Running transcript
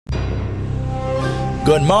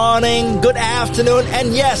Good morning, good afternoon,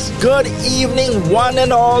 and yes, good evening one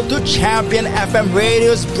and all to Champion FM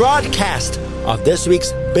Radio's broadcast of this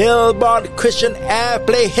week's Billboard Christian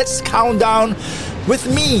Airplay Hits Countdown with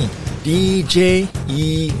me, DJ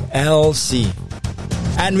ELC.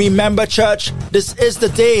 And remember, church, this is the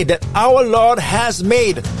day that our Lord has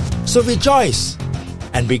made, so rejoice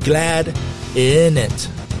and be glad in it.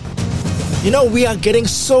 You know, we are getting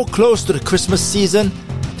so close to the Christmas season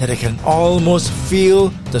that I can almost feel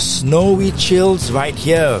the snowy chills right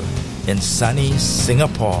here in sunny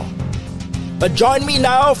Singapore. But join me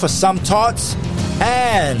now for some thoughts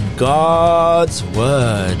and God's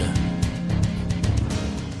Word.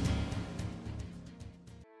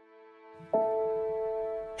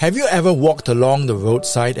 Have you ever walked along the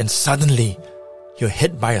roadside and suddenly you're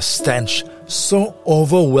hit by a stench so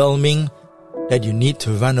overwhelming that you need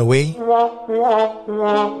to run away?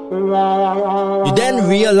 You then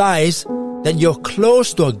realize that you're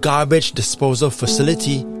close to a garbage disposal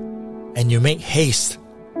facility and you make haste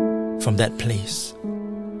from that place.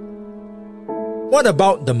 What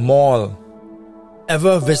about the mall?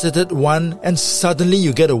 Ever visited one and suddenly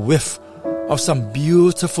you get a whiff of some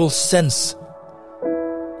beautiful scents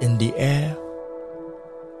in the air?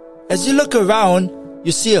 As you look around,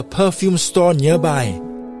 you see a perfume store nearby,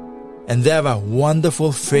 and there are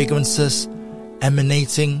wonderful fragrances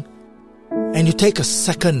emanating, and you take a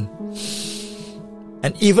second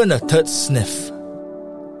and even a third sniff.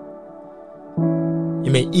 You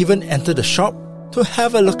may even enter the shop to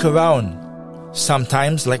have a look around.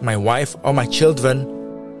 Sometimes, like my wife or my children,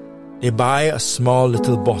 they buy a small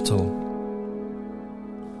little bottle.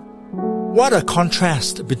 What a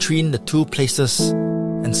contrast between the two places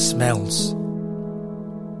and smells.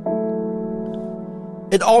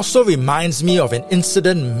 It also reminds me of an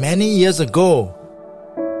incident many years ago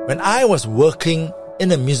when I was working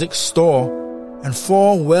in a music store and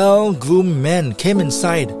 4 well-groomed men came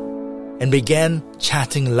inside and began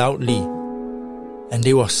chatting loudly, and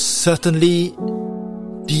they were certainly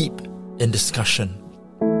deep in discussion.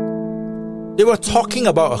 They were talking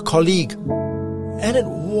about a colleague, and it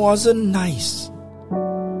wasn't nice.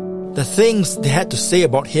 The things they had to say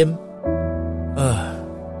about him,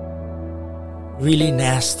 really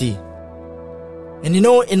nasty. And you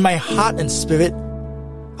know, in my heart and spirit,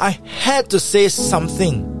 I had to say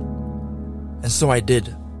something. And so I did.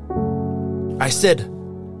 I said,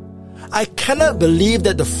 I cannot believe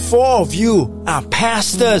that the 4 of you are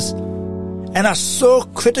pastors and are so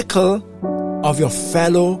critical of your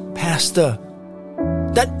fellow pastor.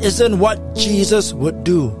 That isn't what Jesus would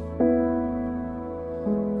do.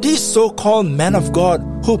 These so-called men of God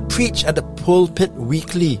who preach at the pulpit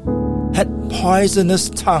weekly had poisonous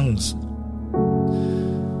tongues.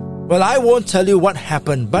 Well, I won't tell you what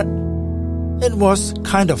happened, but it was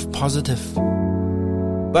kind of positive.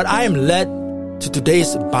 But I am led to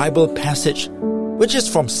today's Bible passage, which is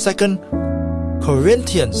from 2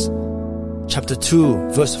 Corinthians chapter 2,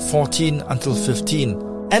 verse 14 until 15.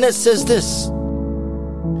 And it says this: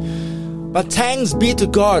 But thanks be to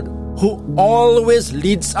God, who always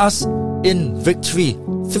leads us in victory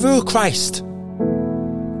through Christ.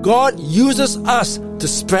 God uses us to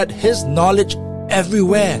spread His knowledge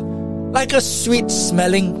everywhere, like a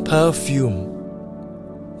sweet-smelling perfume.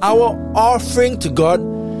 Our offering to God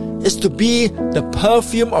is to be the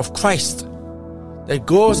perfume of Christ that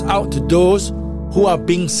goes out to those who are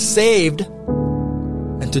being saved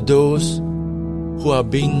and to those who are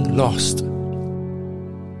being lost.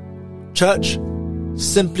 Church,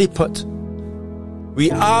 simply put, we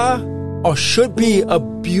are or should be a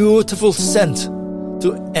beautiful scent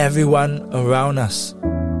to everyone around us.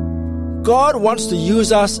 God wants to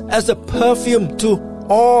use us as a perfume to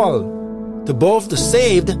all, to both the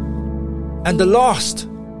saved and the lost.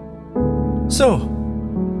 So,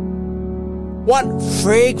 what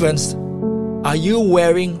fragrance are you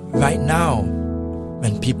wearing right now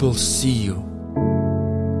when people see you?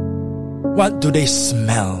 What do they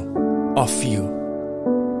smell of you?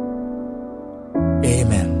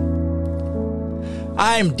 Amen.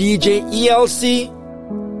 I'm DJ ELC,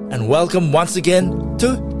 and welcome once again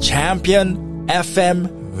to Champion FM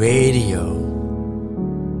Radio.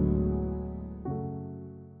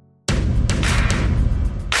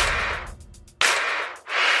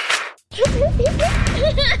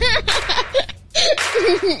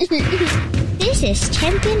 This is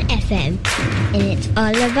Champion FM, and it's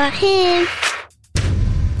all about him.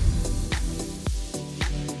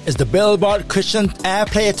 It's the Billboard Christian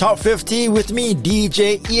Airplay Top 50 with me,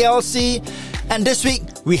 DJ ELC. And this week,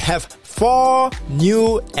 we have 4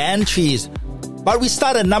 new entries. But we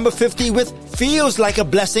start at number 50 with Feels Like a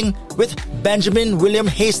Blessing with Benjamin William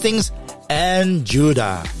Hastings and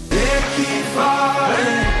Judah. They keep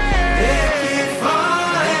falling, they keep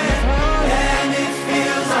falling, and it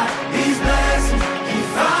feels like these blessings keep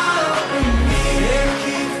following me. They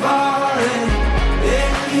keep falling, they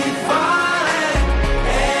keep falling,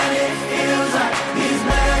 and it feels like these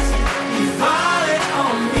blessings keep falling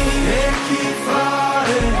on me. They keep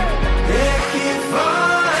falling, they keep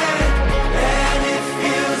falling, and it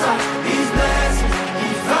feels like these blessings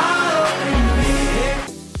keep following me.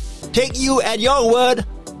 Take You at Your Word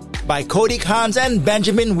by Cody Carnes and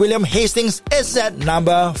Benjamin William Hastings is at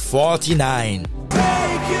number 49.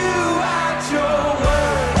 Take you at your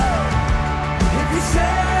word. If you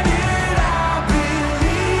said it, I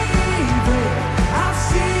believe it. I've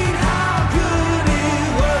seen how good it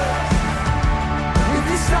works. If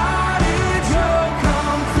you started, you'll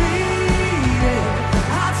complete it.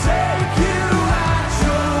 I'll take you at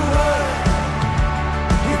your word.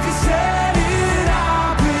 If you said it,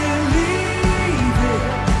 I believe it.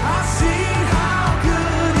 I've seen how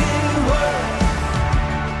good it works.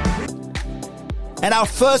 And our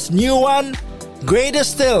first new one, Greater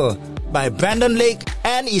Still by Brandon Lake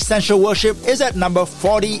and Essential Worship is at number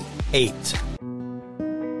 48.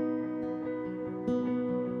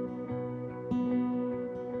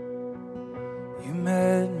 You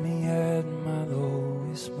met me at my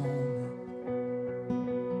lowest moment.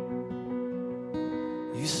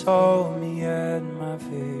 You saw me at my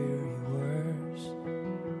very worst.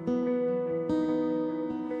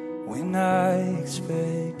 When I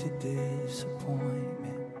expected disappointment,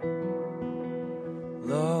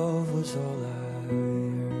 love was all I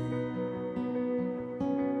heard.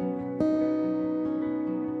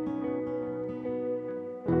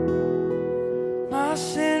 My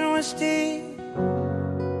sin was deep,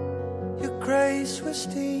 your grace was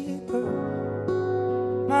deeper.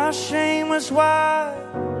 My shame was wide,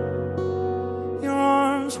 your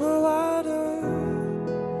arms were wider.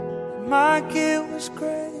 My guilt was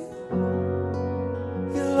great,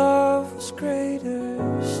 your love was greater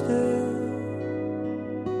still.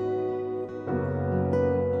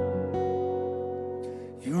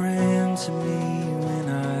 You ran to me when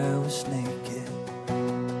I was naked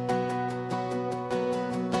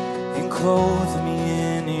and clothed me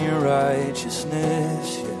in your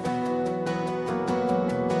righteousness. Yeah.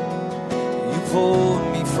 You pulled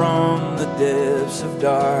me from the depths of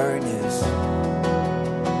darkness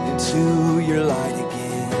into your light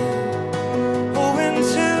again. Oh,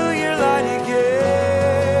 into your light again.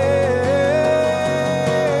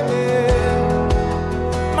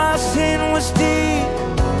 My sin was deep,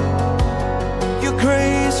 your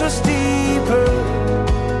grace was deeper.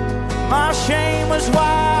 My shame was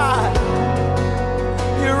wide,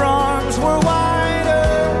 your arms were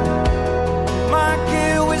wider. My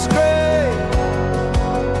guilt was great,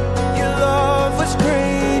 your love was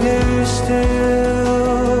greater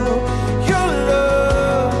still. Your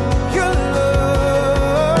love, your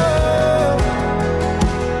love.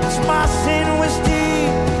 'Cause my sin was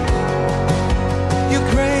deep, your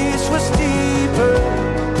grace was deeper.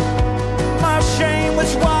 My shame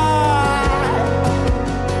was wide,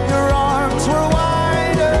 your arms were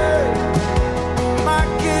wider. My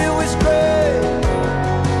guilt was great,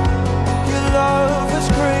 your love was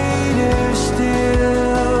greater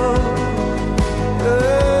still.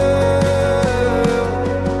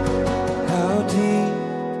 How deep,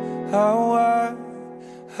 how wide,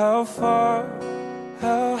 how far,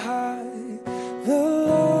 how high, the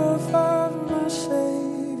love of my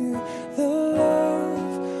Savior, the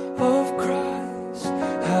love of Christ.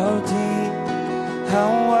 How deep,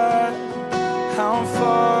 how wide, how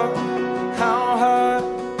far, how high,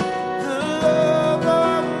 the love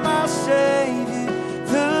of my Savior,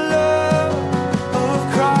 the love of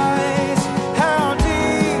Christ. How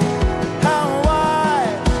deep, how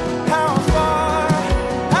wide, how far,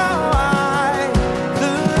 how high,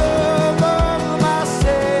 the love of my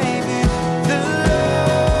Savior, the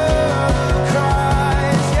love of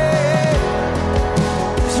Christ. Yeah.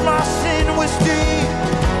 'Cause my sin was deep,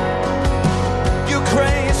 your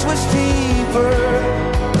grace was deeper.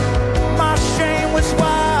 My shame was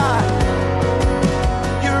wide,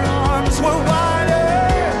 your arms were wider.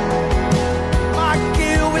 My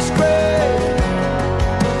guilt was great,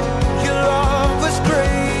 your love was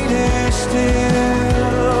greater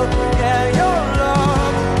still. Yeah, your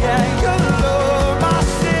love, my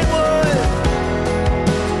sin was.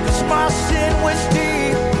 'Cause my sin was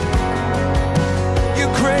deep,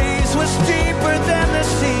 your grace was deeper than the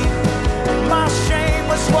sea. My shame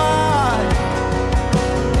was wide,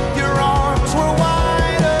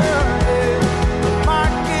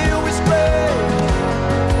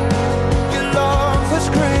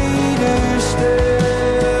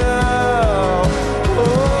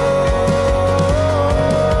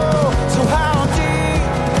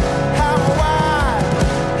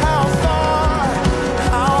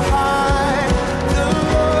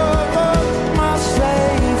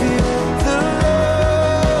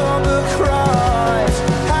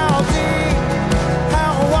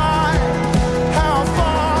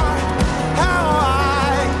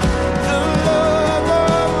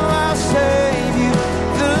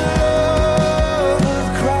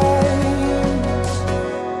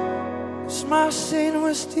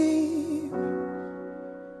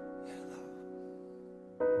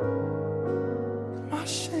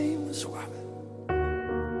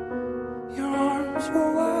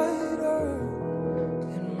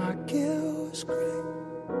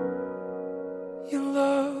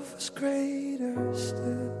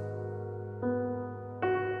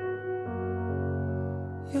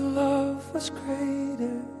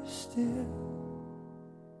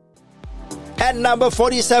 At number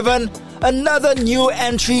 47, another new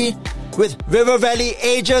entry with River Valley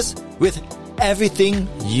Ages with Everything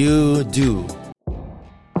You Do.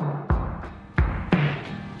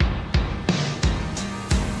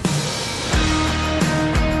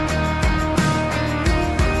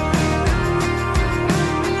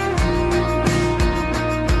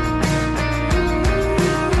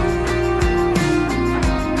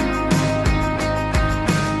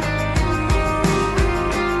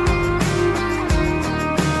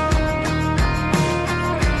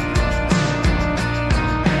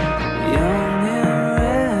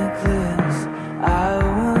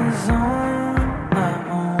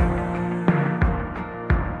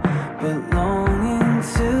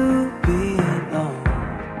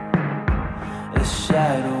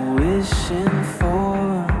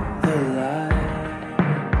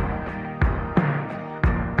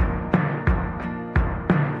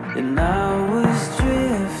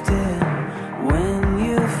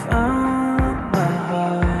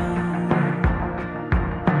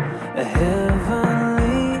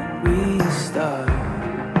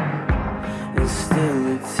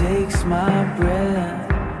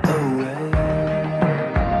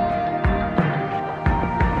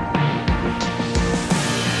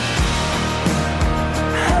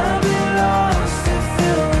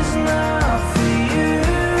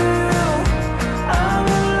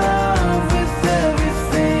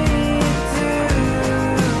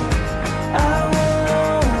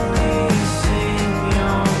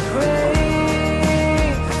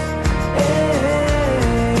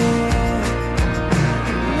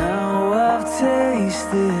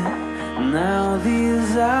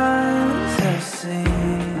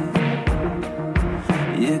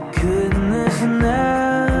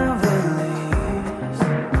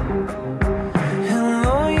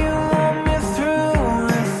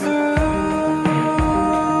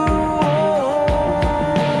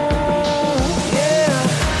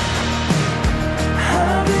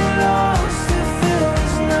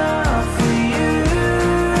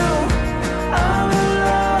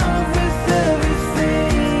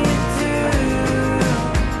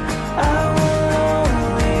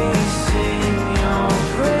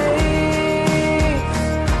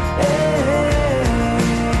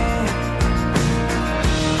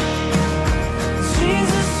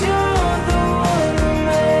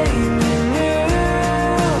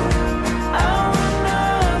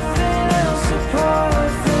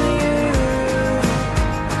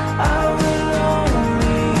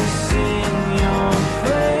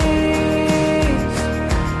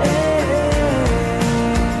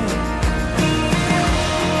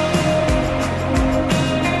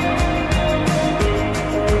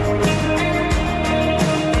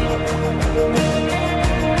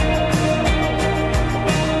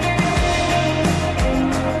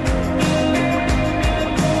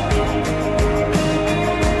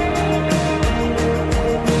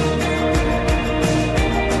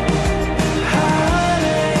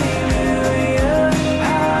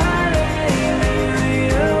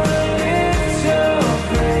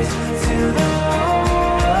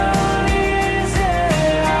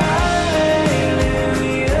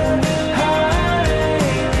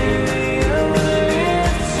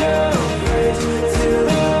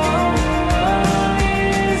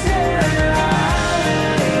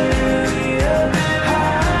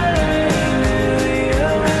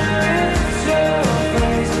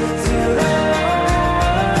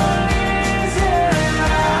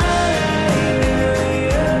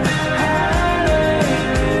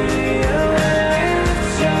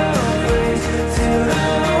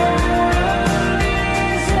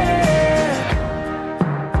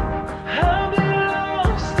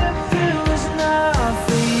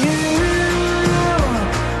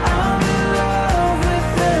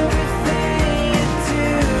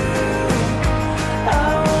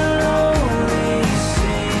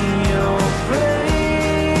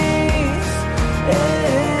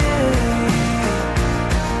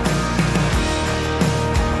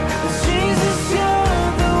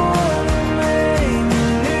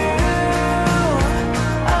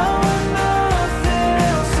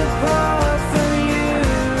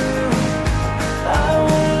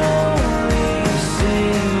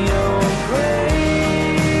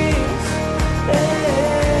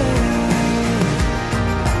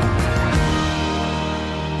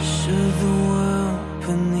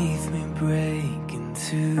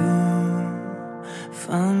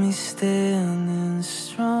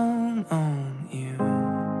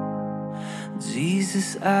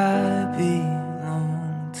 Jesus, I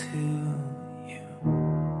belong to you.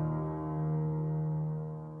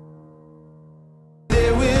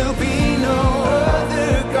 There will be no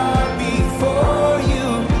other God before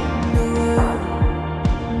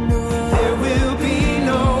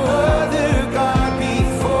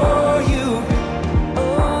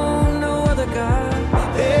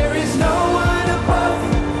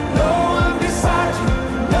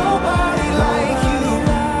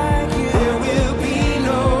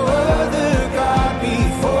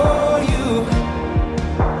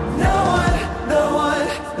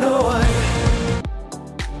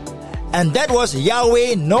And that was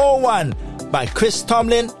Yahweh No One by Chris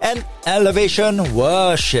Tomlin and Elevation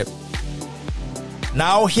Worship.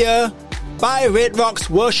 Now here, by Red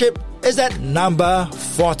Rocks Worship, is at number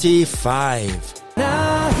 45.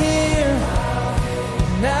 Now here,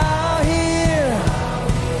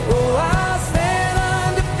 oh, I'll stand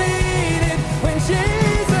undefeated when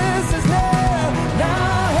Jesus is there.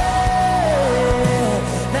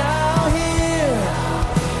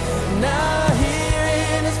 Now here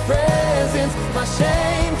in His presence, my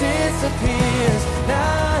shame disappears.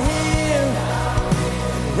 Now here,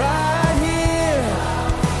 right here,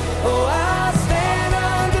 oh, I'll stand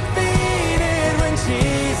undefeated when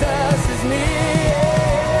Jesus is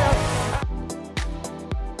near.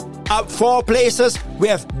 Up 4 places, we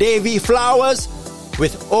have Davy Flowers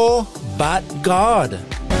with Oh But God.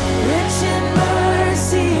 Rich in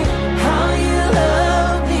mercy, how you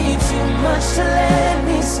love me too much to let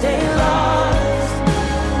me stay lost.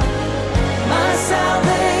 My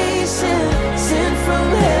salvation sent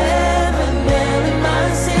from heaven, nailing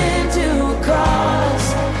my sin to a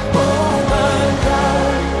cross. Oh my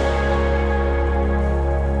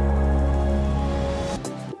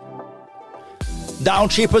God. Down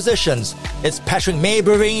 3 positions, it's Patrick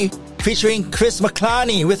Maybury featuring Chris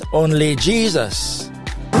McClarney with Only Jesus.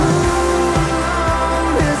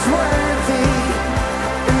 Is worthy,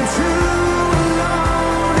 and true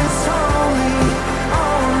alone is holy.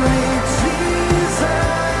 Only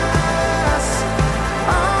Jesus,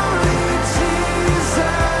 only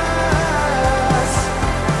Jesus.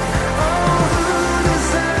 Oh, who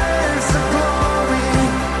deserves the glory?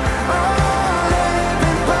 All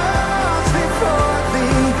heaven bows before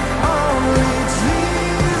Thee. Only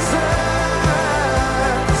Jesus,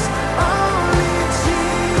 only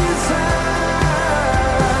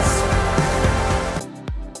Jesus.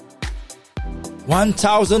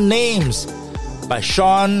 1,000 Names by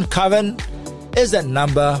Sean Coven is at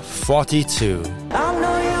number 42. I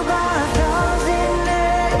know you by 1,000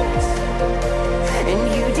 names, and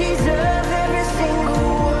you deserve every single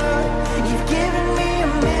one. You've given me a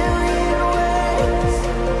million ways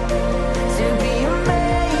to be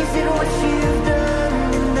amazed at what you've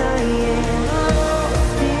done, and I am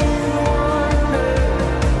lost in wonder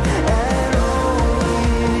at all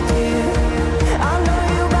you do. I know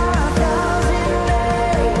you by 1,000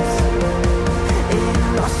 names,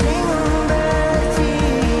 and I'll sing them back to you.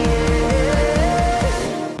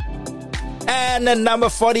 And at number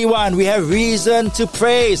 41, we have Reason to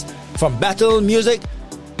Praise from Battle Music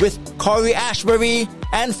with Corey Ashbury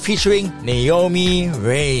and featuring Naomi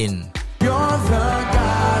Rain. You're the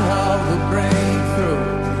God of the breakthrough.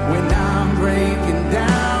 When I'm breaking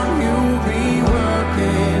down, you'll be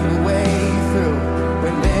working the way through.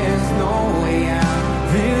 When there's no way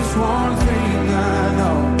out, there's one thing I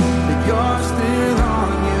know, that you're still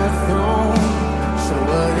on your throne. So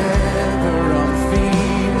whatever I'm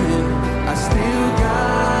feeling, I still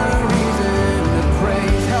got a reason to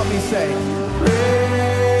praise. Help me say,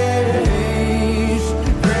 praise,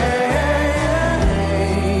 praise,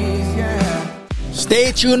 yeah.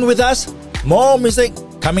 Stay tuned with us. More music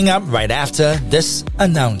coming up right after this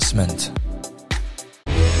announcement.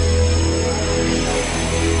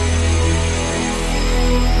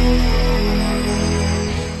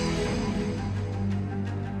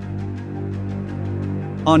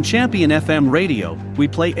 On Champion FM radio, we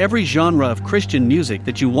play every genre of Christian music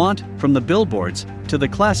that you want, from the billboards to the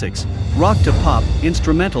classics, rock to pop,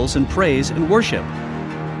 instrumentals and praise and worship.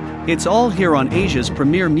 It's all here on Asia's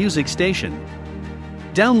premier music station.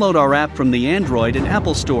 Download our app from the Android and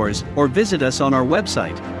Apple stores or visit us on our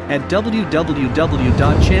website at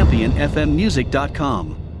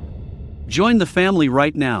www.championfmmusic.com. Join the family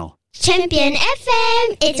right now. Champion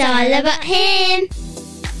FM, it's all about Him.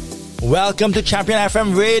 Welcome to Champion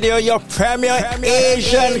FM Radio, your premier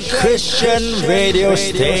Asian Christian radio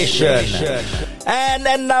station. And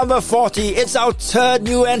at number 40, it's our third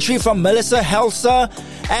new entry from Melissa Helser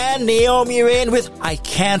and Naomi Rain with I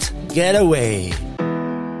Can't Get Away.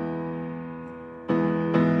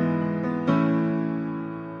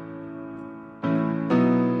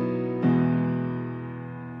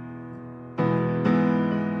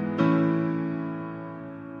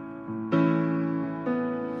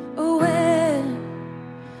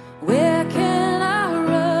 Where can I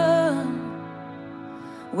run?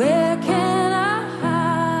 Where can I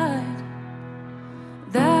hide?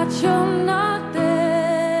 That you're not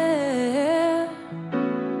there.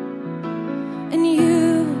 And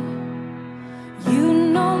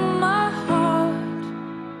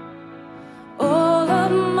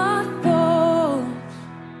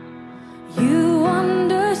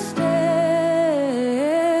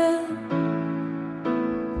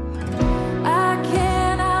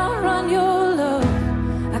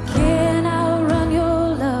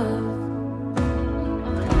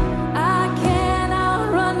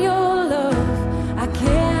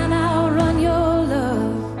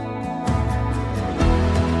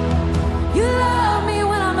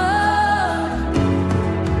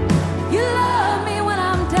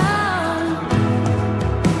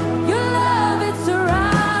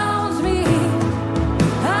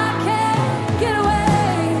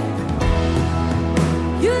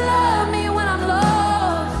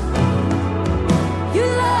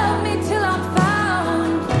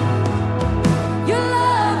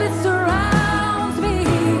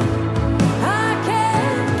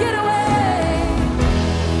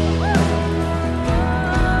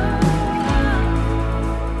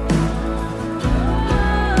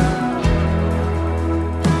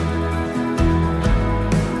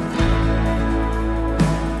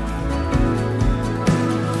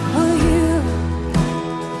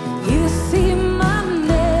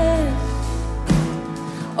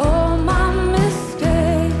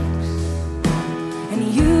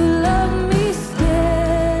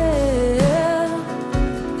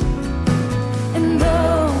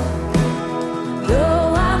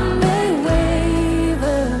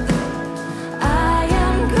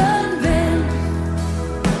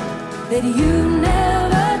that you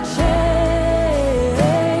never change.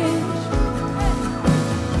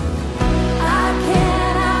 I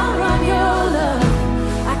can't outrun your love.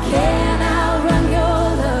 I can't outrun your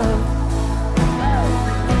love.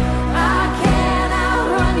 I can't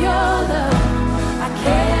outrun your love. I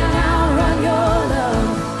can't outrun your love.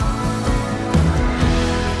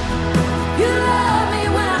 You love me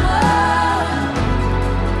when I'm up.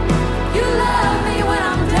 You love me when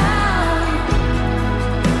I'm down.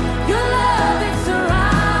 Your love, it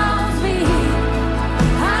surrounds me.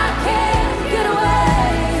 I can't get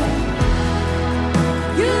away.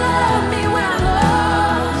 You love me when I'm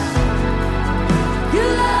lost. You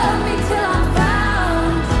love me till I'm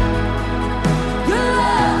found. Your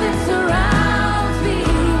love, it surrounds me.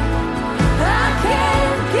 I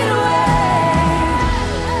can't get away.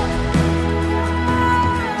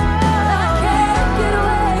 I can't get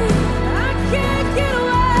away. I can't get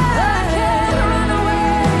away. I can't run away.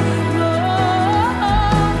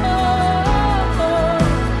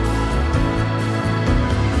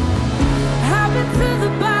 I've been to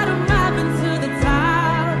the bottom, I've been to the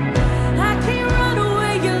top. I can't run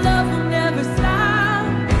away, your love will never stop.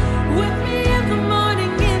 With me in the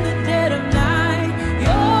morning, in the dead of night.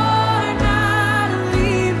 You're not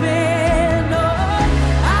leaving, no.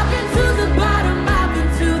 I've been to the bottom, I've been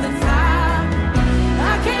to the top.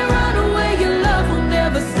 I can't run away, your love will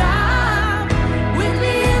never stop. With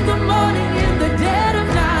me in the morning, in the dead of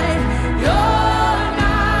night. You're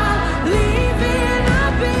not leaving.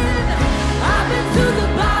 I've been to the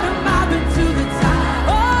bottom, I've been to the top.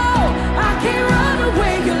 Oh, I can't run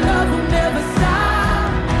away, your love will never stop.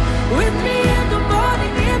 With me in the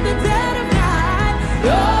morning, in the dead of night.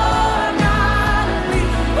 You're not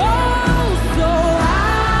leaving. Oh, so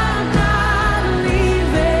I'm not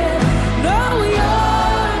leaving. No,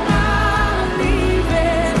 you're not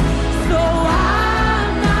leaving. So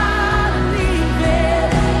I'm not leaving.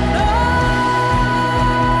 No,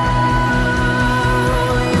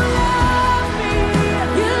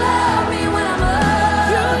 you love me when I'm up.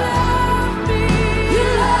 You love me. You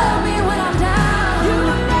love me when I'm down. Your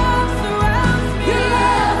love surrounds me. Your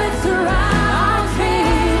love, it surrounds me. I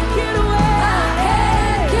can't get away. I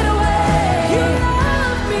can't get away. You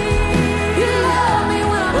love me. You love me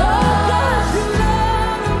when I'm lost. You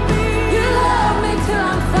love me. You love me till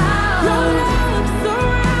I'm found. Your love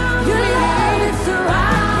surrounds me. Your love, it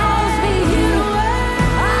surrounds me.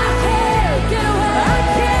 I can't get away. I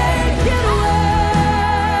can't get away.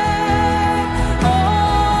 Oh,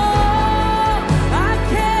 I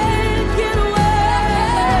can't get away.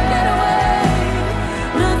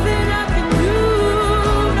 Nothing I can do.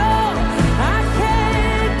 No, I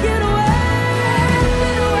can't get away.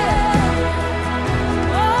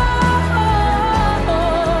 Oh,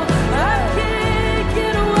 I can't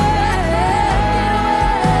get away.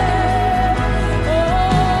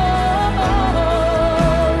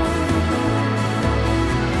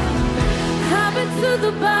 I've been to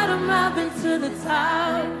the bottom, I've been to the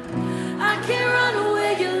top. I can't run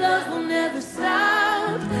away, your love will never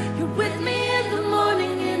stop. You're with me in the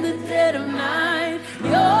morning, in the dead of night.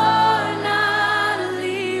 You're not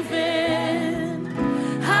leaving.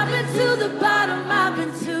 I've been to the bottom, I've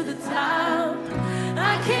been to the top.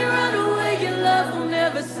 I can't run away, your love will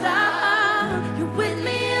never stop. You're with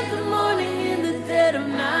me in the morning, in the dead of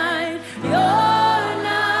night. You're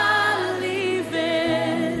not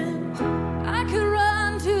leaving. I could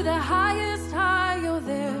run to the highest high, you're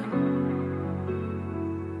there.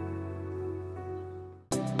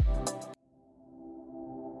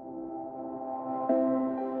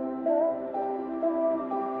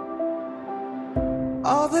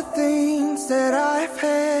 All the things that I've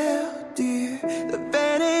held dear, the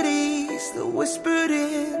vanities that whispered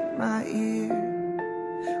in my ear.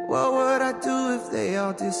 What would I do if they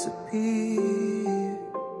all disappeared?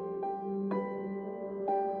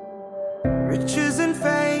 Riches and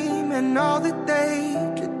fame and all that they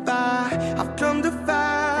could buy, I've come to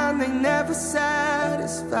find they never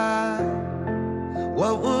satisfy.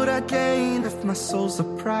 What would I gain if my soul's a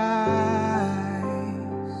prize?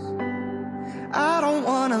 I don't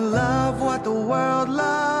wanna love what the world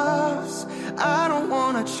loves. I don't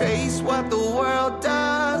wanna chase what the world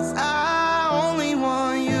does. I only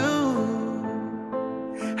want you.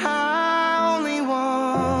 I only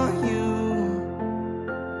want you.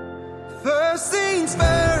 First things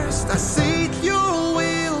first, I seek your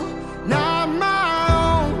will, not my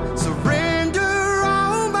own. Surrender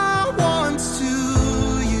all my wants to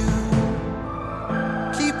you.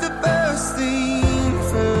 Keep the first thing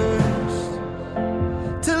first.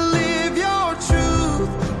 To live your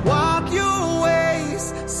truth, walk your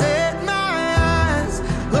ways, set my eyes.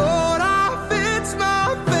 Lord, I fix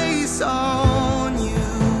my face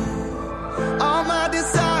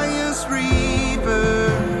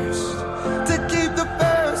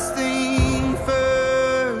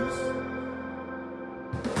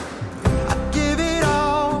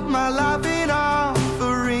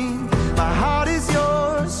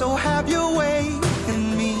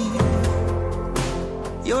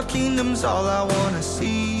kingdom's all I wanna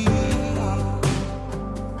see.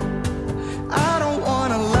 I don't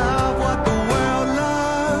wanna love what the world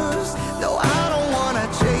loves. No, I don't wanna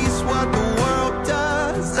chase what the world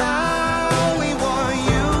does. I only want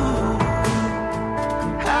you.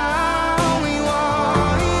 I only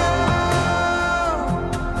want you.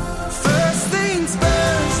 First things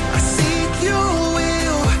first, I seek your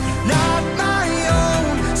will, not my own.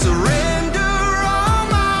 Surrender all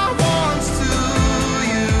my wants to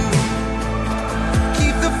you.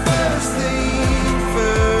 Keep the first thing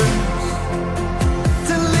first.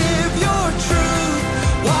 To live your truth,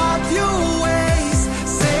 walk your ways,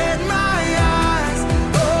 set my eyes.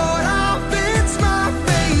 Lord, I'll fix my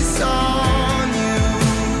face on you.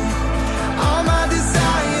 All my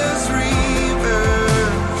desires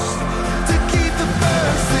reversed. To keep the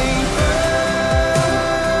first thing first.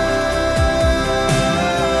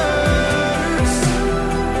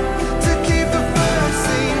 To keep the first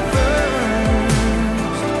thing first.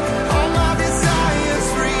 All my desires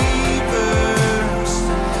reversed.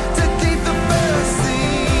 To keep the first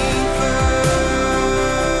thing first.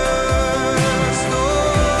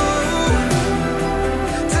 Oh,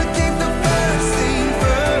 to keep the first thing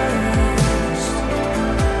first.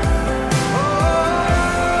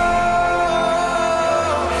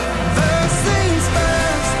 First things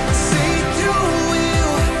first, seek your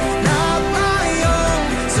will, not my own.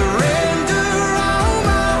 Surrender all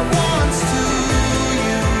my wants to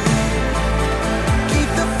you. Keep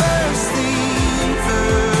the first thing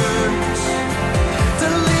first. To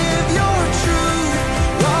live your truth,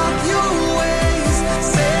 walk your ways,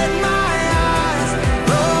 set my eyes.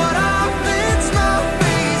 Lord, I'll fix my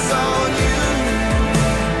face on you.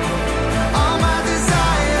 All my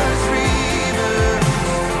desires reversed.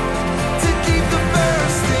 To keep the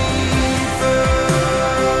first thing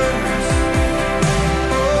first.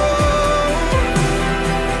 Oh,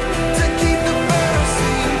 to keep the first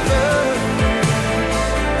thing first.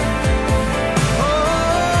 Oh,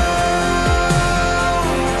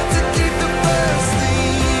 to keep the first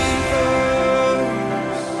thing first.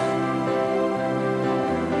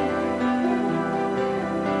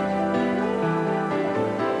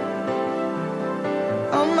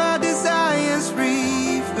 All my desires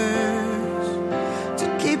reversed. To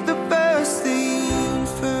keep the first thing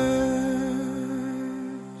first.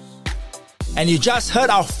 And you just heard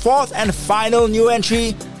our fourth and final new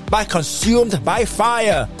entry by Consumed by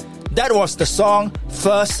Fire. That was the song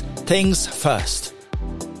First Things First.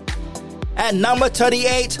 At number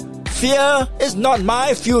 38, Fear Is Not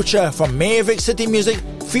My Future from Maverick City Music,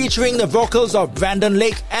 featuring the vocals of Brandon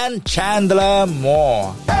Lake and Chandler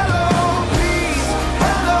Moore. Hello, peace.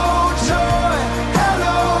 Hello, joy.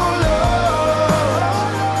 Hello, love.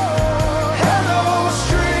 Hello,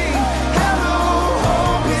 strength. Hello,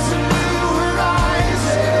 hope. It's a new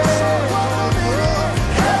horizon.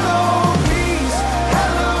 Hello, peace.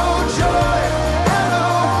 Hello, joy. Hello,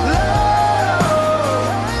 love.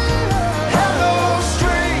 Hello,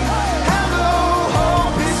 strength. Hello,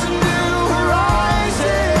 hope. It's a new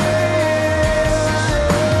horizon.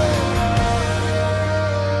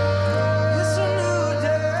 It's a new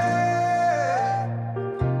day.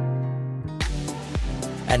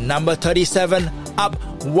 At number 37, up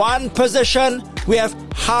one position, we have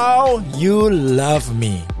How You Love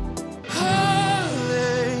Me. Hallelujah.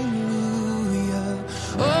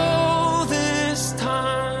 Oh, this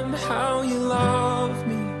time, how you love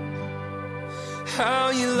me. How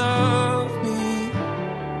you love me.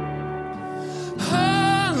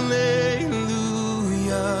 Hallelujah.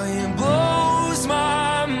 It blows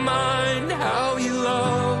my mind how you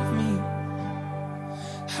love me.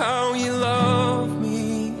 How you love me.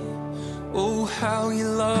 Oh, how you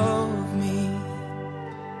love me.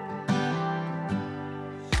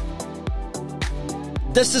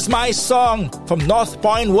 This Is My Song from North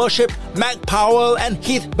Point Worship, Mac Powell and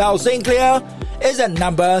Heath Balzinclear is at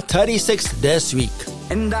number 36 this week.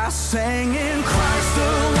 And I sang in Christ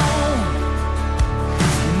alone,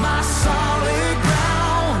 my solid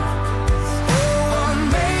ground. Oh,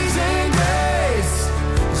 amazing grace,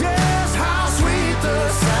 just how sweet the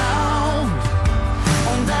sound.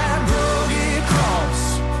 On that rugged cross,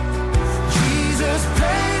 Jesus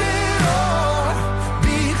paid it all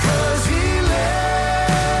because He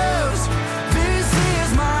lives. This is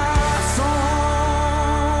my song.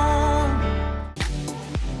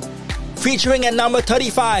 Featuring at number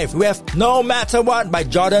 35, we have No Matter What by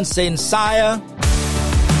Jordan St. Cyr.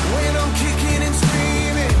 When I'm kicking and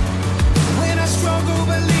screaming, when I struggle,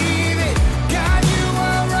 believe it. God, you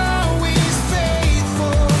are always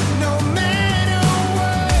faithful, no matter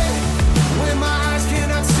what. When my eyes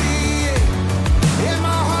cannot see it, and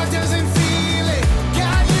my heart doesn't feel it.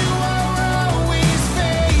 God, you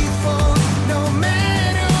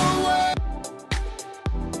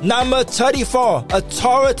Number 34,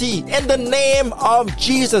 Authority in the Name of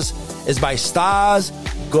Jesus, is by Stars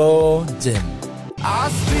Go Dim. I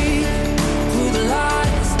speak through the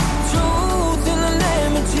lies, truth in the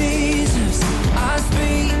name of Jesus. I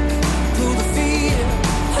speak through the fear,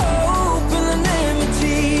 hope in the name of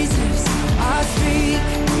Jesus. I speak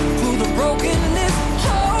through the brokenness,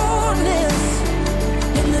 wholeness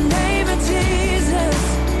in the name of Jesus.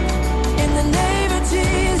 In the name of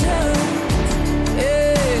Jesus.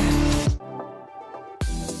 Yeah.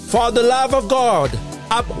 For the Love of God,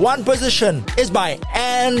 up one position, is by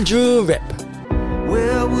Andrew Rip.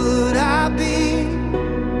 Where would I be?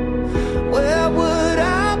 Where would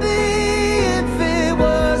I be if it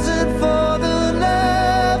wasn't for the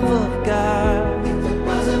love of God? If it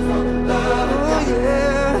wasn't for the love of God.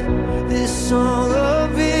 Yeah. This song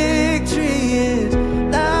of victory is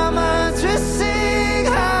now mine to sing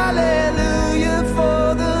hallelujah,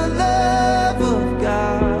 for the love of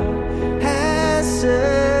God has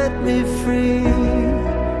set me free.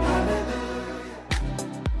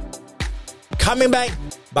 Coming Back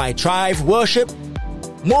by Thrive Worship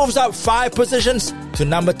moves up 5 positions to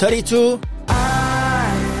number 32.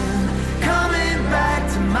 I'm coming back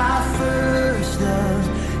to my first love,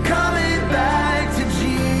 coming back to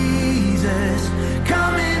Jesus,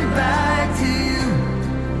 coming back to you.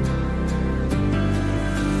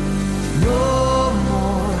 No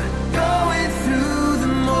more going through the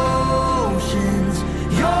motions.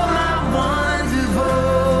 You're my one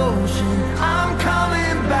devotion. I'm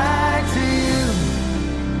coming back to you.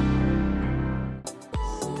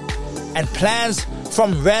 And Plans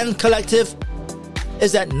from Ren Collective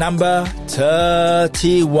is at number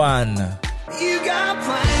 31. You got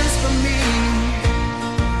plans for me.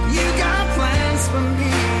 You got plans for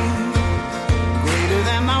me. Greater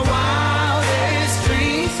than my wildest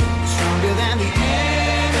dreams. Stronger than the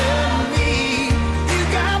enemy. You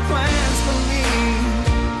got plans for me.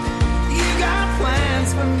 You got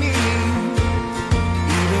plans for me.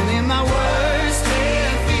 Even in my worst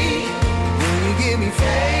defeat, when you give me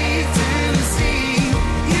faith to see.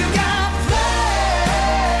 You got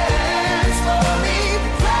plans for me.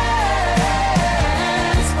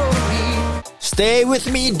 Plans for me. Stay with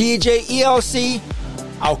me, DJ ELC.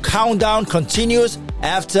 Our countdown continues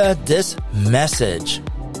after this message.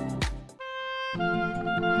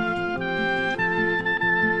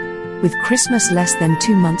 With Christmas less than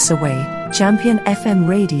 2 months away, Champion FM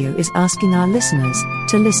Radio is asking our listeners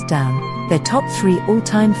to list down their top 3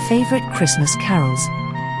 all-time favorite Christmas carols.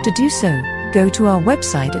 To do so, go to our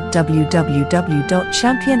website at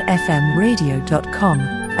www.championfmradio.com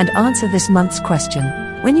and answer this month's question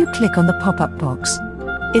when you click on the pop-up box.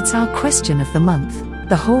 It's our question of the month,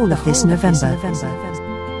 the whole of this November.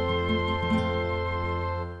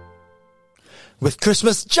 With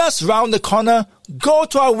Christmas just round the corner, go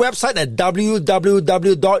to our website at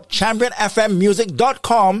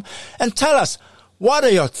www.championfmmusic.com and tell us, what are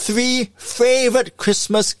your 3 favorite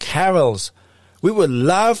Christmas carols? We would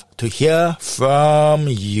love to hear from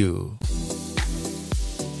you.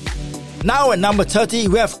 Now at number 30,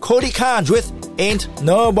 we have Cody Carnes with Ain't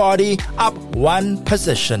Nobody, up 1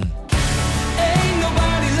 position. Ain't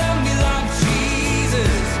nobody love me like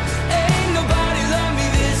Jesus. Ain't nobody love me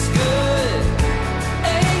this good.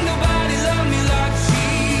 Ain't nobody love me like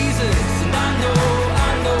Jesus. And I know,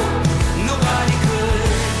 nobody could.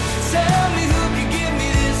 Tell me who could give me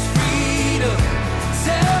this freedom.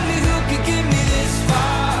 Tell me who could give me this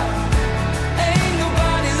fire. Ain't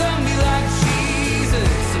nobody love me like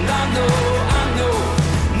Jesus. And I know,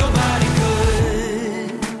 nobody could.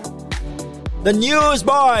 The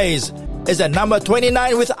Newsboys is at number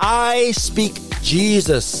 29 with I Speak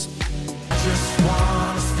Jesus. Just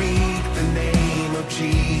wanna speak the name of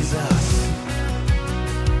Jesus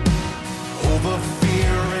over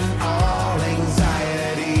fear and all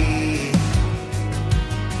anxiety.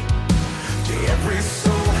 To every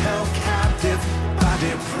soul held captive by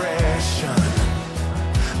depression,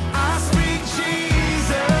 I speak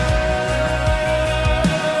Jesus.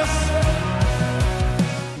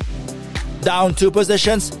 Down 2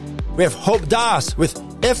 positions, we have Hope Das with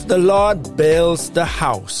If the Lord Builds the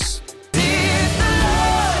House. If the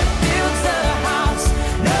Lord builds the house,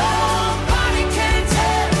 nobody can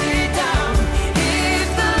tear it down. If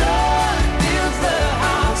the Lord builds the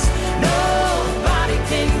house, nobody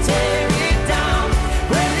can tear it down.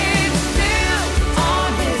 When it's built on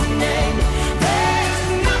His name,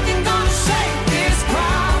 there's nothing gonna shake His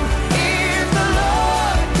crown. If the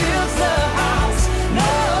Lord builds the house,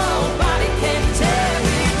 nobody can tear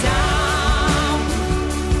it down.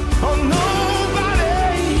 Oh,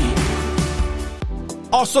 nobody.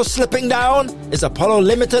 Also slipping down is Apollo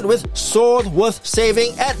Limited with Sword Worth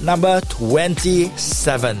Saving at number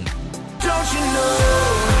 27. Don't you know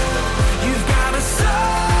you've got a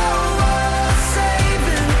soul worth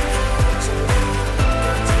saving?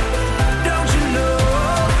 Don't you know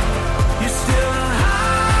you're still a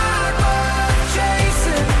heart worth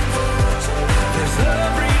chasing? There's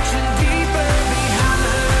love reaching deeper behind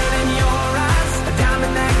the hurt in your eyes, a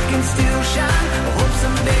diamond that can still shine. I hope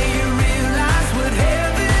someday you realize what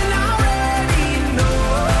heaven already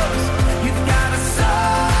knows. You've got a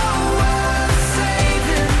soul worth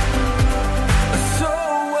saving, a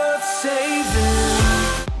soul worth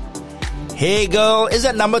saving. Hey Girl is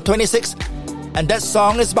at number 26, and that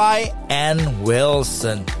song is by Ann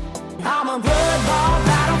Wilson. I'm a blood-bought,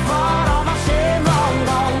 battle-fought, all my shame long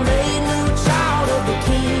gone, made new child of the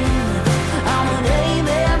King. I'm an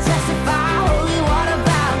amen, testify, holy water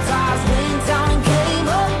baptized, went down and came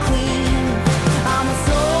up clean. I'm a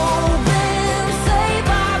soul been saved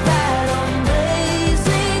by that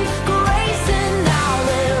amazing grace, and now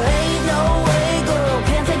there ain't no way, girl,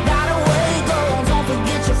 can't take that away, girl. Don't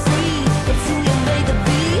forget you're free, it's who you made to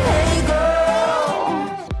be, hey girl.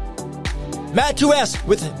 Matthew S.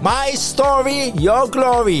 with My Story, Your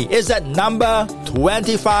Glory is at number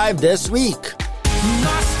 25 this week.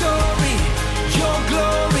 My story, your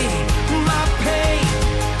glory, my pain,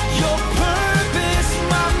 your purpose,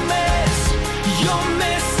 my mess, your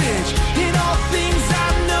message. In all things I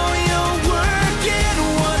know you're working.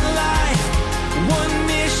 One life, one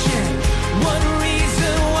mission, one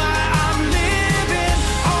reason why I'm living.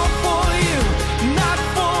 All for you, not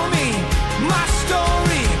for me. My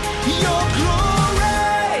story, your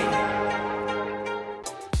glory.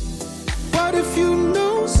 What if you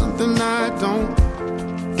know something I don't?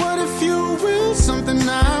 What if you will something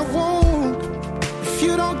I won't? If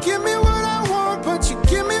you don't give me what I want, but you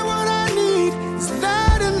give me what I need, is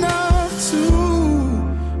that enough to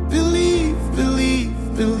believe, believe,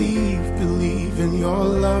 believe, believe in your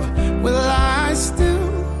love? Will I still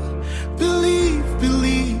believe,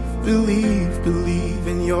 believe, believe, believe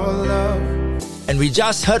in your love? And we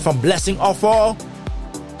just heard from Blessing Offor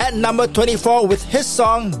at number 24 with his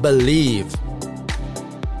song Believe.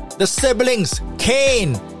 The siblings,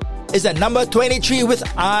 Kane, is at number 23 with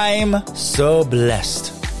I'm So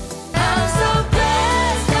Blessed. I'm so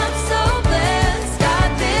blessed,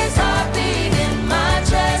 got this heartbeat in my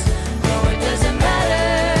chest. No, it doesn't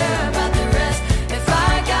matter about the rest. If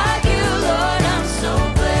I got you, Lord, I'm so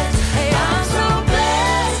blessed. Hey, I'm so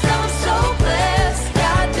blessed,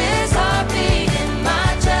 got this heartbeat in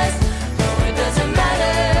my chest. No, it doesn't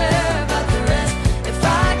matter about the rest. If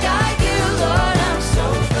I got you, Lord, I'm so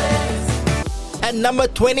blessed. At number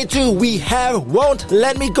 22, we have Won't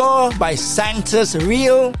Let Me Go by Sanctus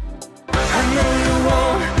Real. I know you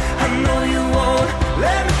won't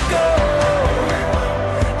let me go.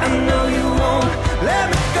 I know you won't let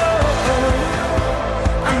me go.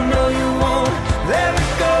 I know you won't let me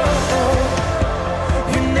go.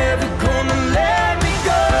 You're never gonna let me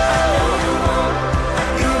go.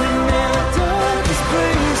 Even in the darkest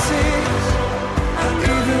places,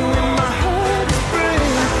 even when my heart is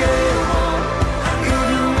breaking,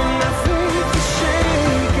 even when my faith is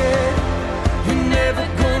shaking, you're never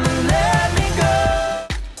gonna let me go.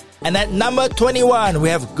 And at number 21, we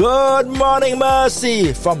have Good Morning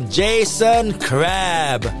Mercy from Jason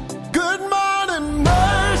Crabb. Good morning,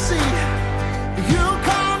 mercy. You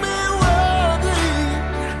call me worthy.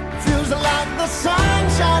 Feels like the sun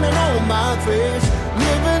shining on my face.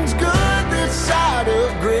 Living's good this side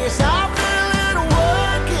of grace. I feel it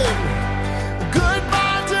working.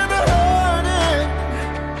 Goodbye to the hurting.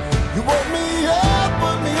 You woke me up,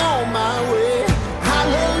 put me on my way.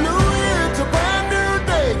 Hallelujah, it's a brand new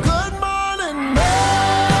day. Good morning,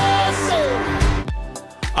 mercy.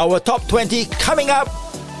 Our top 20 coming up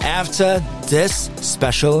after this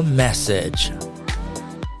special message.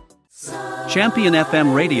 Champion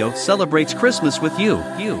FM Radio celebrates Christmas with you.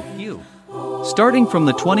 Starting from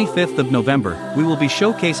the 25th of November, we will be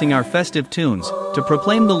showcasing our festive tunes to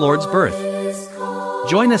proclaim the Lord's birth.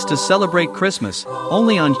 Join us to celebrate Christmas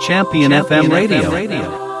only on Champion FM Radio.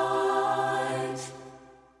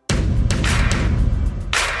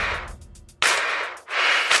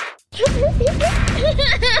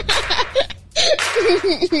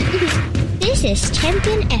 This is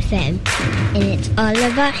Champion FM, and it's all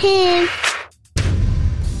about him.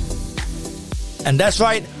 And that's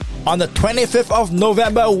right, on the 25th of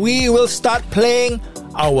November, we will start playing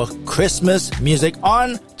our Christmas music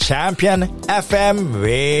on Champion FM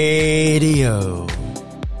Radio.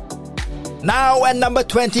 Now at number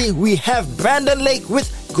 20, we have Brandon Lake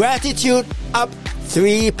with Gratitude up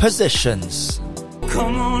 3 positions.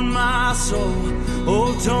 Come on, my soul.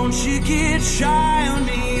 Oh, don't you get shy on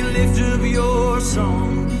me. Lift up your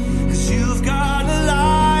song. 'Cause you've got a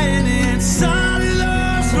lion inside of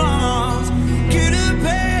those lungs. Get up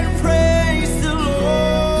and praise the Lord.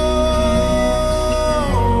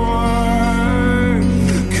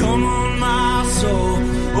 Come on, my soul.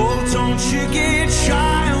 Oh, don't you get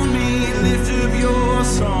shy on me. Lift up your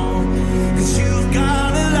song. 'Cause you've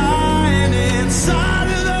got a lion inside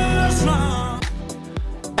of those lungs.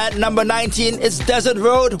 At number 19 is Desert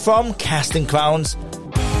Road from Casting Crowns.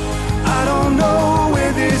 I don't know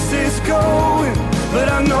where this is going, but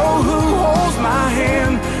I know who holds my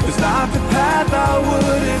hand. It's not the path I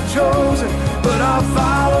would have chosen, but I'll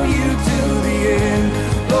follow you to the end.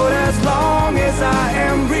 Lord, as long as I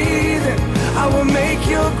am breathing, I will make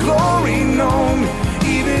your glory known,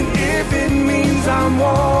 even if it means I'm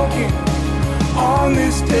walking on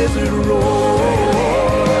this desert road.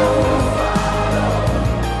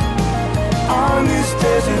 On this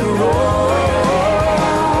desert road.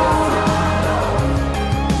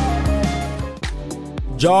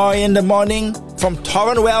 Joy in the Morning from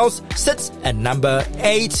Torrent Wells sits at number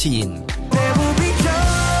 18. There will be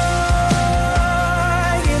joy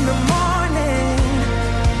in the morning.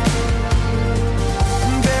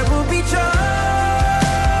 There will be joy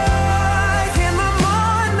in the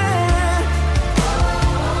morning.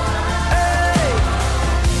 Hey,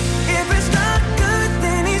 if it's not good,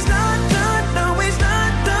 then he's not done. No, he's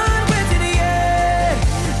not done with it yet.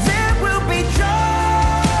 There will be joy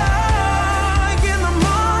in the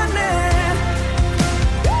morning.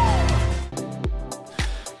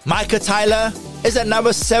 Micah Tyler is at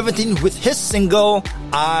number 17 with his single,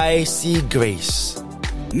 I See Grace.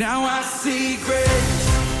 Now I see grace,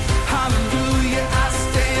 hallelujah, I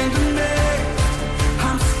stand amazed.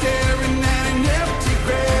 I'm staring at an empty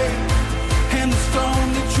grave, and the stone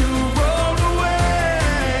that you rolled away.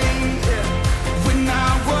 When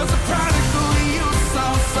I was a prodigal, you saw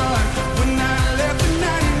son. When I left the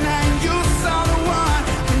 99, you saw the one.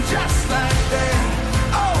 And just like that,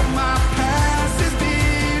 oh, my past has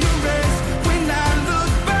been erased. When I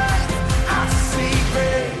look back, I see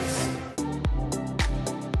grace.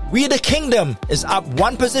 We the Kingdom is up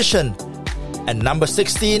one position at number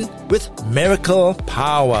 16 with Miracle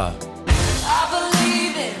Power. I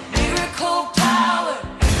believe in miracle power,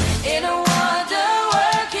 in a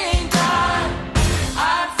wonder-working God.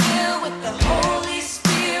 I'm filled with the Holy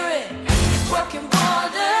Spirit, working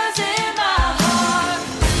wonders in my heart.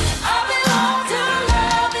 I belong to a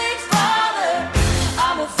loving Father.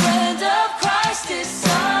 I'm a friend of Christ, His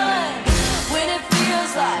Son. When it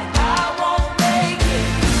feels like I won't make it,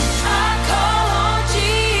 I call on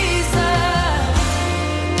Jesus.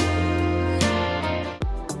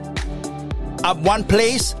 Up one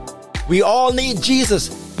place, We All Need Jesus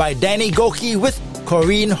by Danny Goki with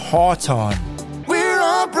Corinne Horton. We're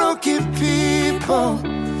all broken people.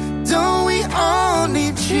 Don't we all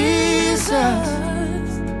need Jesus?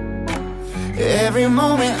 Every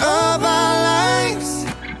moment of our lives,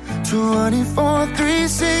 24, 3,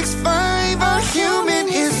 6, 5, our human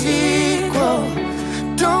is equal.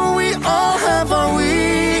 Don't we all have our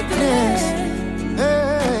weakness?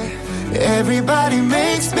 Hey. Everybody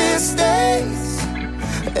makes mistakes.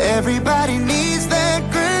 Everybody needs that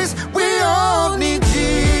grace. We all need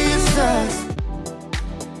Jesus.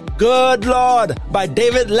 Good Lord by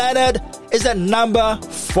David Leonard is at number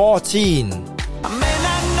 14. I may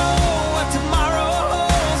not know what tomorrow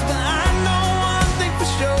holds, but I know one thing for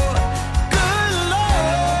sure. Good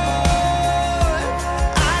Lord,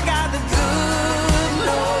 I got the good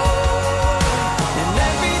Lord. And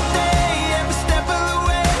every day, every step of the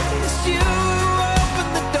way, it's you open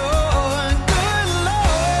the door. Good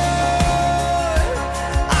Lord,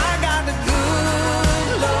 I got the good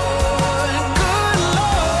Lord. Good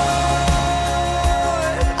Lord,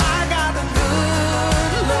 I got the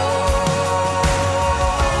good Lord.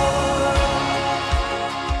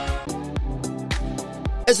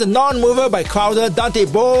 It's a non-mover by Crowder, Dante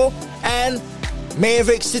Bowe, and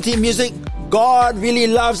Maverick City Music, God Really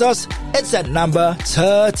Loves Us. It's at number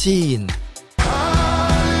 13.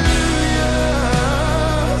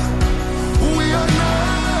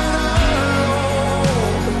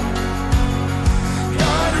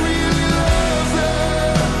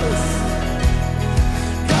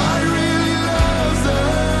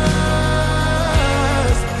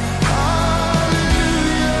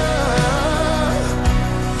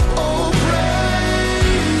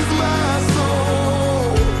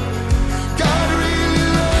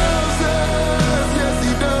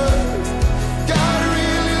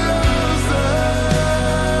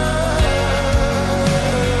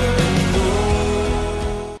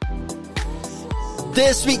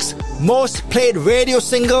 this week's most played radio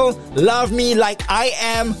single, Love Me Like I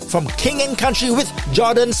Am, from King and Country with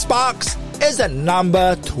Jordan Sparks, is at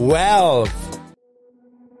number 12.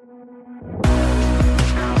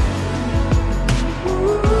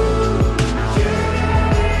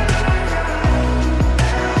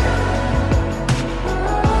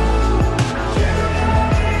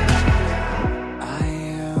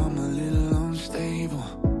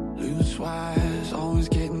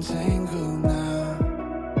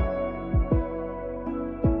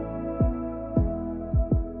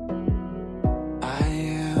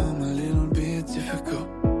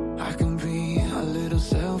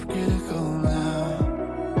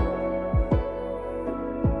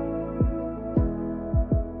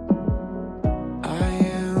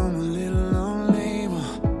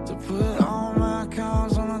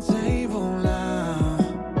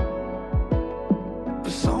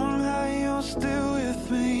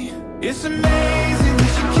 It's amazing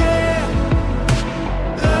that you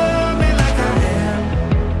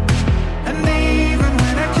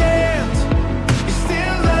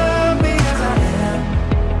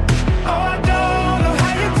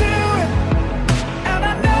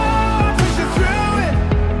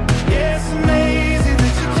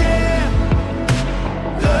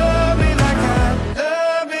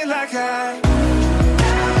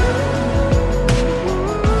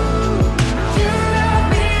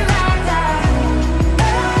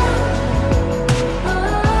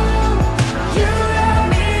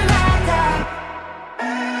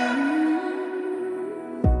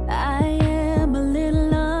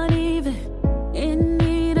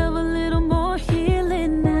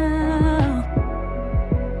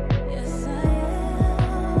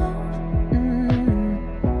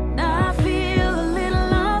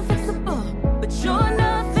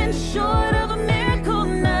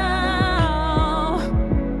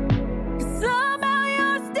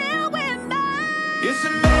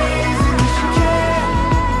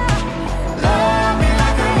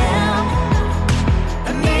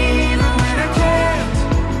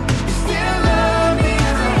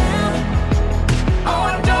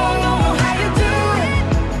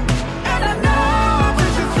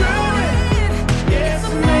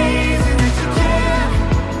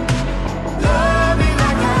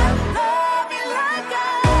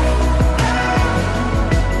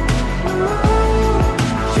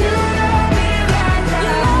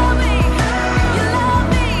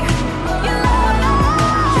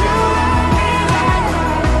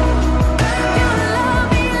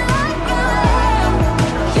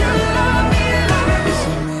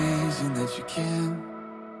can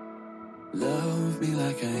love me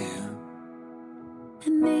like I am,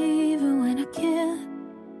 and even when I can't,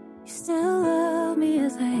 you still love me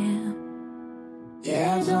as I am. Oh,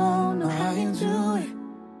 I don't know how you do it,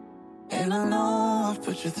 and I know I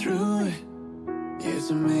push you through it. Yeah, it's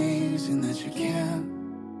amazing that you can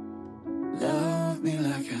love me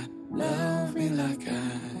like I, love me like I.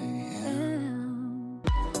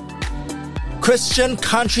 Christian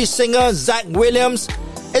country singer Zach Williams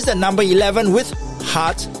is at number 11 with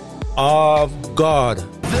Heart of God.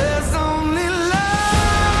 There's only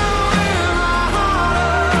love in my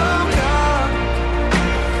heart of God.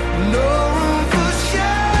 No room for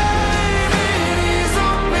shame in His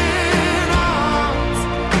open arms.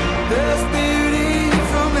 There's beauty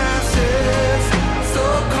from ashes, so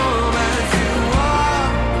come as you are.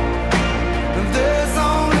 And there's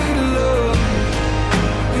only love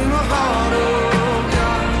in my heart of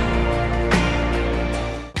God.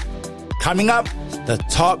 Coming up, the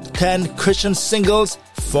top 10 Christian singles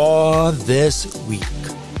for this week.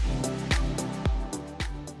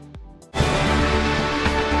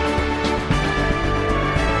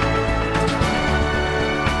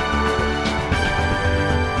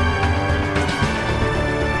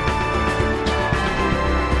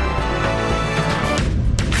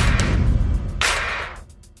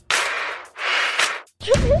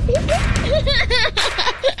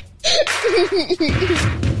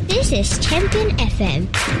 This is Champion FM,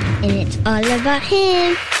 and it's all about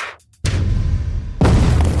Him.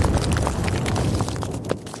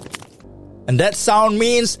 And that sound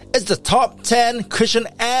means it's the top 10 Christian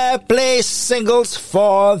Airplay singles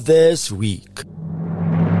for this week.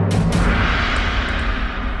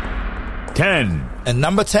 10. And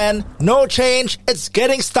number 10, No Change, It's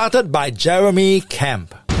Getting Started by Jeremy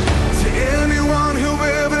Camp. To anyone who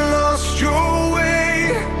ever lost your way,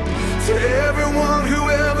 to everyone who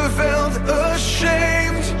ever felt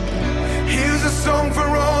ashamed, here's a song for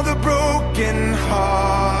all the broken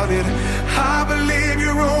hearted. I believe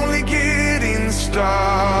you're only getting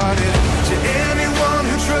started. To anyone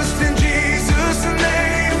who trusts in Jesus'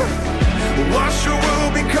 name, wash away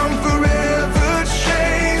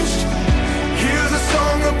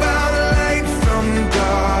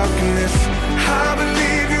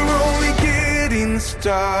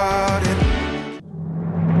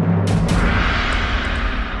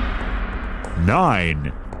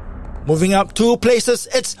 9. Moving up 2 places,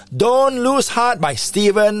 it's Don't Lose Heart by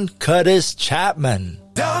Stephen Curtis Chapman.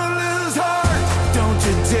 Don't lose heart, don't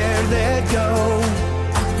you dare let go.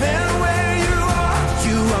 I've been where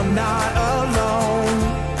you are not alone.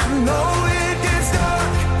 I know it gets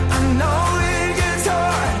dark, I know it gets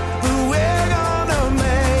hard, but we're gonna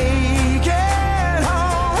make it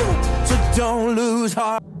home. So don't lose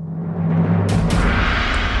heart.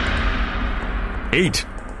 8.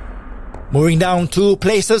 Moving down 2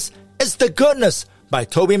 places, it's The Goodness by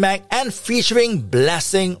Toby Mac and featuring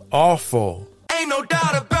Blessing Awful. Ain't no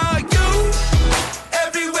doubt about you.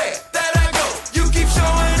 Everywhere that I go, you keep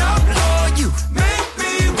showing up, Lord. You make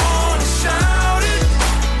me wanna shout it.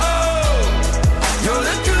 Oh, you're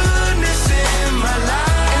the goodness in my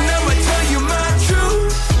life, and I'ma tell you my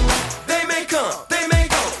truth. They may come, they may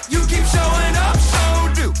go. You keep showing up, so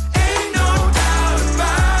do. Ain't no doubt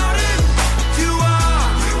about it. You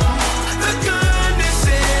are the goodness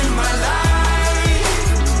in my life.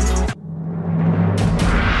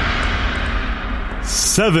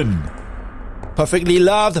 7. Perfectly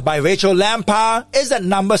Loved by Rachel Lampard is at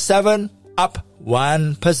number 7, up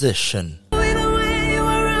 1 position. Either way you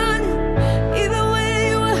were running, either way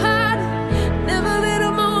you were hiding, never been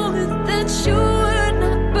a moment that you were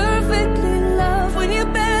not perfectly loved. When you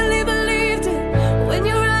barely believed it, when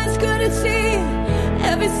your eyes couldn't see it,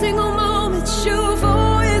 every single moment you've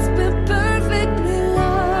always been perfectly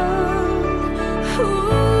loved.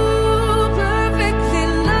 Ooh, perfectly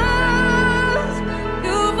loved.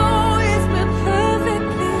 You've always been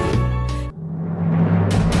perfectly.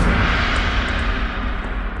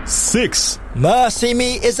 6. Mercy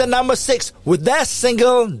Me is at number 6 with their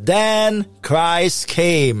single Then Christ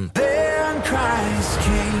Came. Then Christ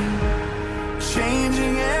came,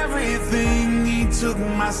 changing everything. He took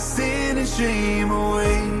my sin and shame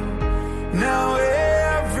away. Now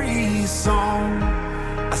every song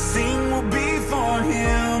I sing will be for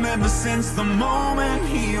him. Ever since the moment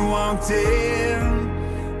he walked in,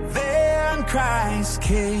 then Christ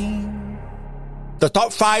came. The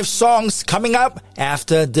top 5 songs coming up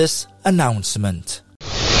after this announcement.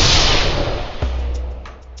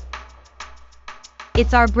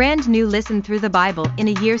 It's our brand new Listen Through the Bible in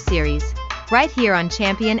a Year series, right here on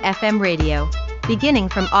Champion FM Radio, beginning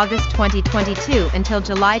from August 2022 until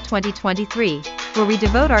July 2023, where we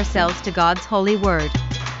devote ourselves to God's holy word.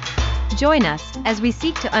 Join us as we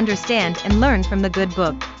seek to understand and learn from the good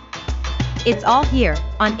book. It's all here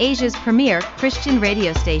on Asia's premier Christian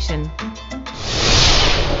radio station.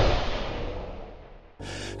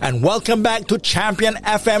 And welcome back to Champion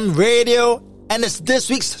FM Radio, and it's this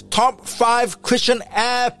week's top 5 Christian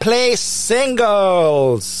Airplay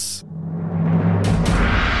singles.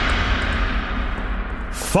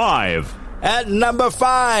 5. At number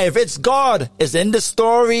 5, it's God is in the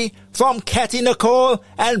Story from Kathy Nicole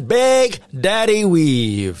and Big Daddy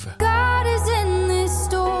Weave. God is in this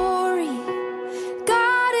story.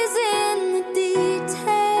 God is in the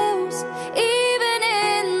details. Even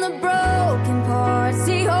in the broken parts,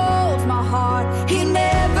 He holds my heart. He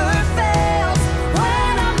never fails.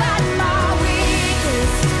 When I'm at my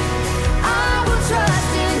weakest, I will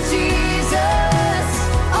trust in Jesus.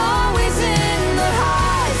 Always in the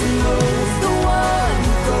highs and lows, the one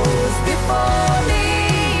who goes before me.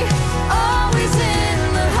 Always in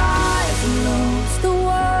the highs and lows, the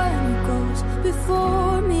one who goes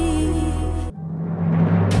before me.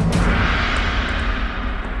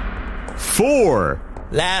 4.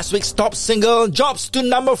 Last week's top single drops to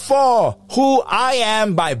number 4, Who I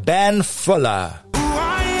Am by Ben Fuller. Who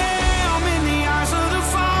I am in the eyes of the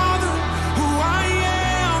Father. Who I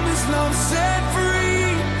am is love set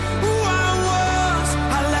free. Who I was,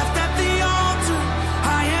 I left at the altar.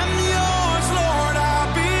 I am yours, Lord, I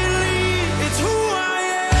believe. It's who I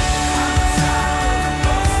am.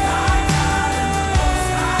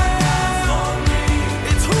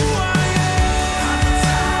 It's who I am.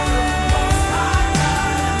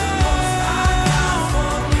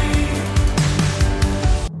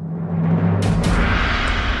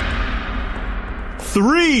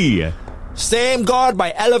 3. Same God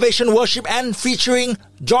by Elevation Worship and featuring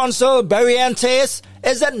Johnsel Barrientos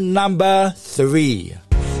is at number 3.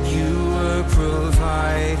 You were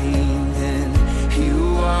providing then,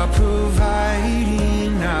 you are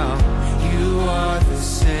providing now. You are the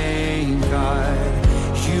same God,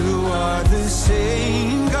 you are the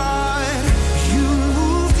same God. You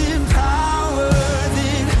moved in power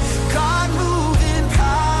then, God moved in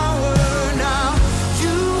power now.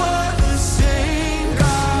 You are the same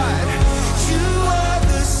God, you are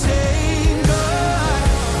the same God.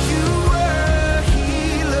 You were a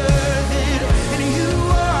healer then, and you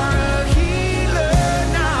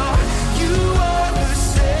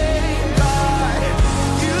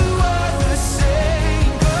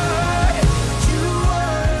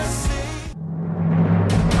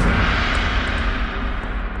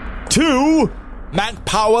Mac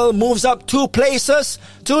Powell moves up 2 places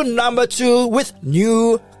to number 2 with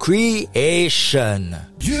New Creation.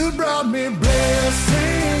 You brought me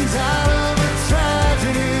blessings out of a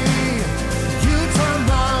tragedy. You turned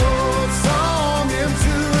my old song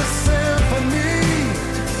into a symphony.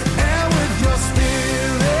 And with your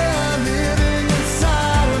spirit living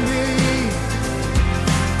inside of me,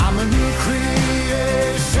 I'm a new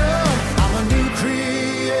creation. I'm a new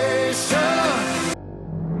creation.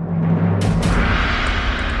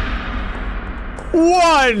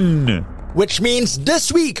 1. Which means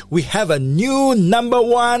this week we have a new number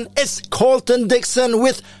 1. It's Colton Dixon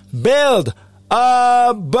with Build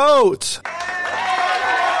a Boat.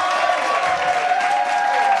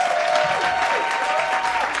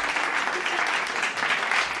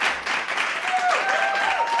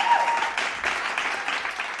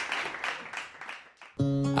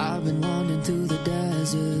 I've been wandering through the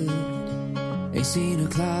desert, ain't seen a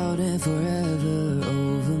cloud in forever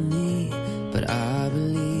over me, but I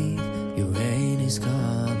believe your rain is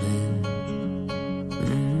coming.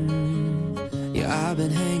 Yeah, I've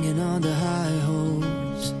been hanging on to high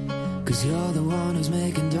hopes, 'cause you're the one who's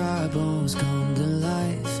making dry bones come to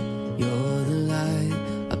life. You're the light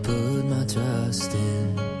I put my trust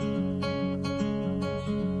in.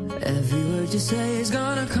 Every word you say is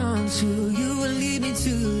gonna come true. You will lead me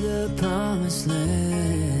to the promised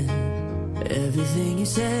land. Everything you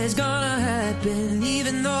say is gonna happen,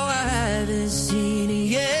 even though I haven't seen it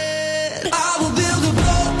yet. I will build a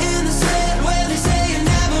boat in the sand where they say it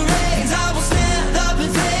never rains. I will stand up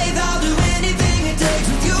in faith. I'll do anything it takes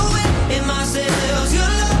with you in my sails.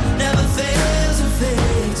 Your love never fails or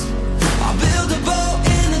fades. I'll build a boat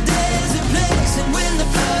in the desert place, and when the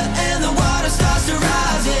flood and the water starts to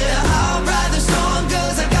rise, yeah, I'll ride the storm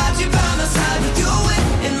 'cause I got you by my side. With you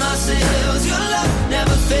in my sails, your love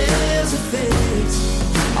never fails or fades.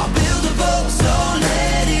 I'll build a boat, so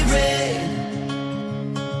let it rain.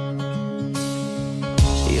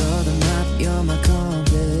 You're the map, you're my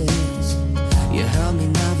compass. You help me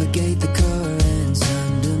navigate the currents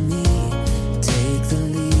under me. Take the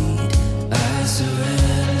lead, I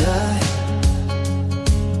surrender.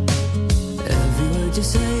 Every word you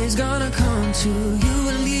say is gonna come true. You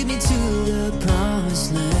will lead me to the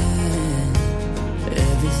promised land.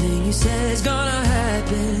 Everything you say is gonna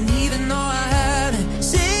happen, even though I haven't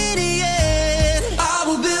seen it yet. I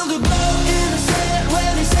will build a boat in the sand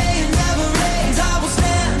where they say it never rains. I will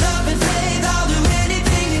stand up in faith. I'll do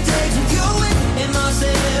anything it takes with you in my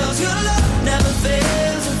sails. Your love never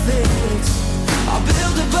fails or fades. I'll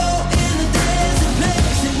build a boat in the desert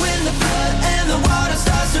place, and when the flood and the water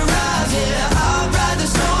starts to rise, yeah, I'll ride the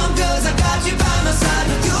storm 'cause I got you by my side.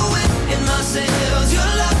 With you in my sails, your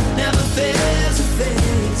love never fails or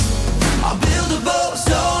fades. I'll build a boat,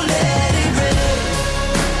 so let it rain.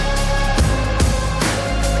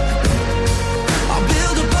 I'll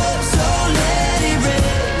build a boat, so let it rain.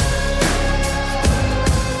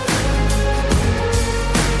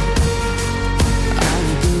 I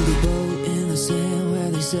will build a boat in the sand where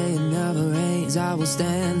they say it never rains. I will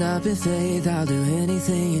stand up in faith. I'll do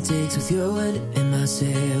anything it takes with your wind in my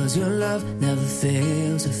sails. Your love never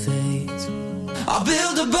fails or fades. I'll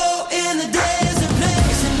build a boat in the desert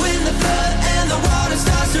place, and when the flood and the water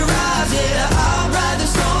starts to rise, yeah, I'll ride the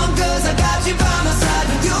storm 'cause I got you by my side.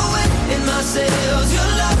 With you in my sails, your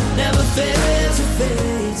love never fails or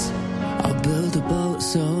fades. I'll build a boat,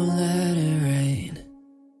 so let it rain.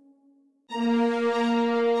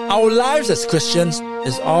 Our lives as Christians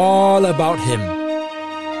is all about Him.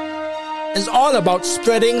 It's all about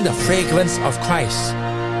spreading the fragrance of Christ.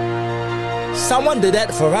 Someone did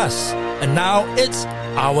that for us, and now it's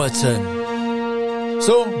our turn.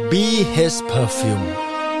 So be His perfume.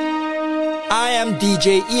 I am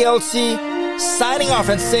DJ ELC, signing off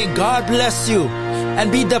and saying God bless you,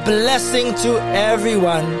 and be the blessing to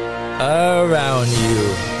everyone around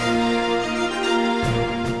you.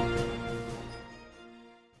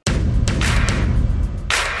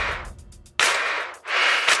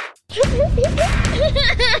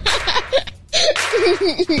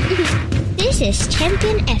 This is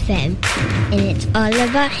Champion FM, and it's all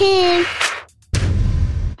about Him.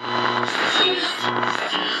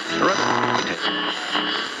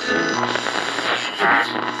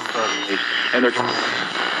 Energy.